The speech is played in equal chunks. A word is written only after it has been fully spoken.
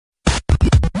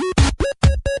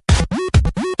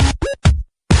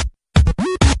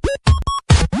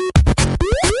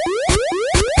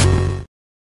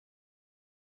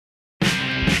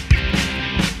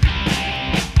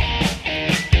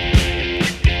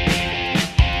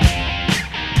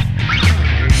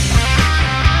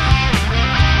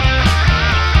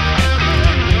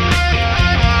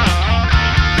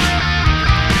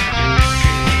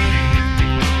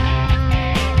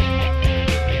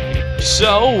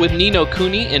So, with Ni no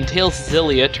Kuni and Tales of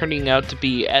Xillia turning out to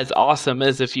be as awesome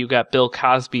as if you got Bill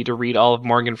Cosby to read all of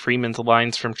Morgan Freeman's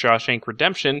lines from Shawshank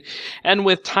Redemption, and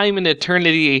with Time and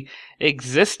Eternity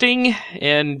existing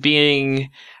and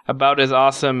being about as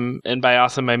awesome, and by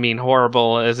awesome I mean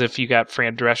horrible, as if you got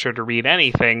Fran Drescher to read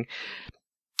anything,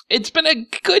 it's been a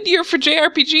good year for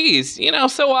JRPGs. You know,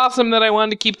 so awesome that I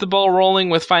wanted to keep the ball rolling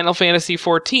with Final Fantasy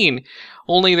XIV.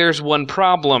 Only there's one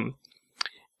problem.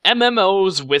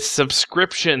 MMOs with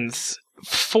subscriptions.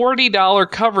 $40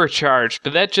 cover charge,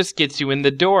 but that just gets you in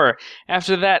the door.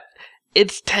 After that,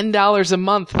 it's $10 a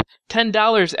month.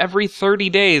 $10 every 30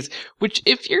 days, which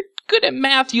if you're good at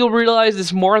math, you'll realize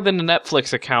is more than a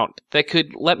Netflix account that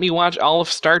could let me watch all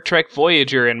of Star Trek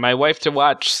Voyager, and my wife to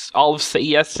watch all of Say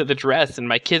Yes to the Dress, and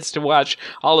my kids to watch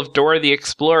all of Dora the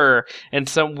Explorer, and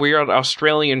some weird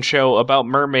Australian show about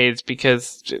mermaids,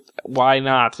 because why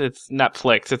not? It's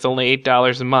Netflix. It's only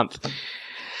 $8 a month.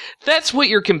 That's what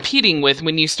you're competing with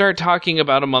when you start talking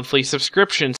about a monthly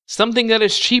subscription. Something that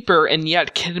is cheaper and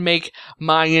yet can make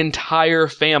my entire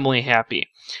family happy.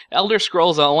 Elder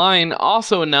Scrolls Online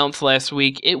also announced last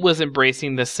week it was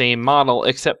embracing the same model,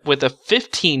 except with a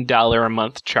 $15 a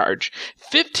month charge.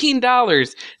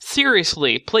 $15!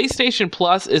 Seriously, PlayStation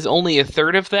Plus is only a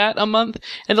third of that a month,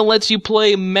 and it lets you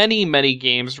play many, many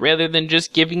games rather than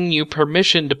just giving you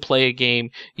permission to play a game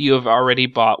you have already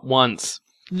bought once.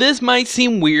 This might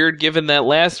seem weird given that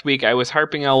last week I was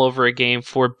harping all over a game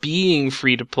for being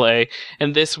free to play,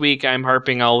 and this week I'm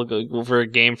harping all over a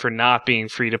game for not being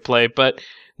free to play, but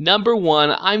number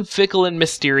one, I'm fickle and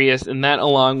mysterious, and that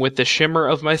along with the shimmer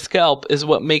of my scalp is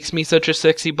what makes me such a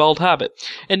sexy bald hobbit.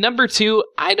 And number two,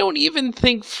 I don't even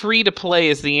think free to play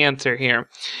is the answer here.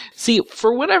 See,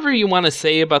 for whatever you want to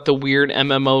say about the weird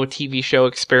MMO TV show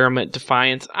experiment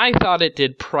Defiance, I thought it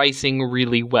did pricing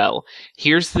really well.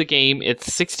 Here's the game, it's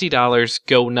 $60,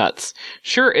 go nuts.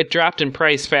 Sure, it dropped in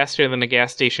price faster than a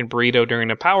gas station burrito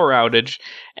during a power outage,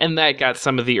 and that got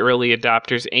some of the early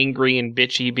adopters angry and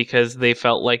bitchy because they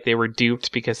felt like they were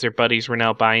duped because their buddies were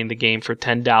now buying the game for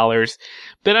 $10.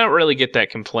 But I don't really get that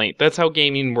complaint. That's how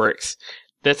gaming works.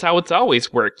 That's how it's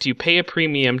always worked. You pay a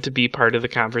premium to be part of the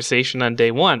conversation on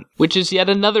day one. Which is yet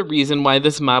another reason why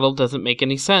this model doesn't make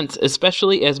any sense,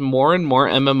 especially as more and more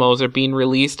MMOs are being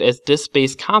released as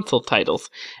disc-based console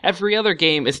titles. Every other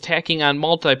game is tacking on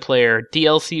multiplayer,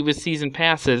 DLC with season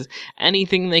passes,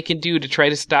 anything they can do to try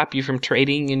to stop you from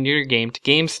trading in your game to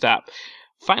GameStop.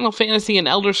 Final Fantasy and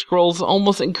Elder Scrolls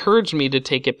almost encouraged me to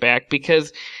take it back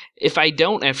because if I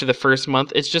don't after the first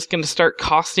month, it's just going to start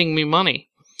costing me money.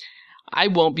 I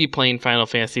won't be playing Final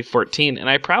Fantasy XIV, and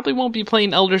I probably won't be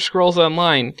playing Elder Scrolls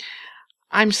Online.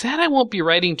 I'm sad I won't be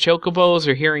riding chocobos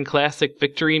or hearing classic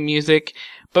victory music,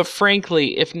 but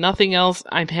frankly, if nothing else,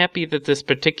 I'm happy that this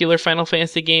particular Final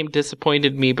Fantasy game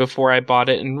disappointed me before I bought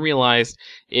it and realized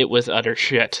it was utter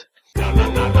shit.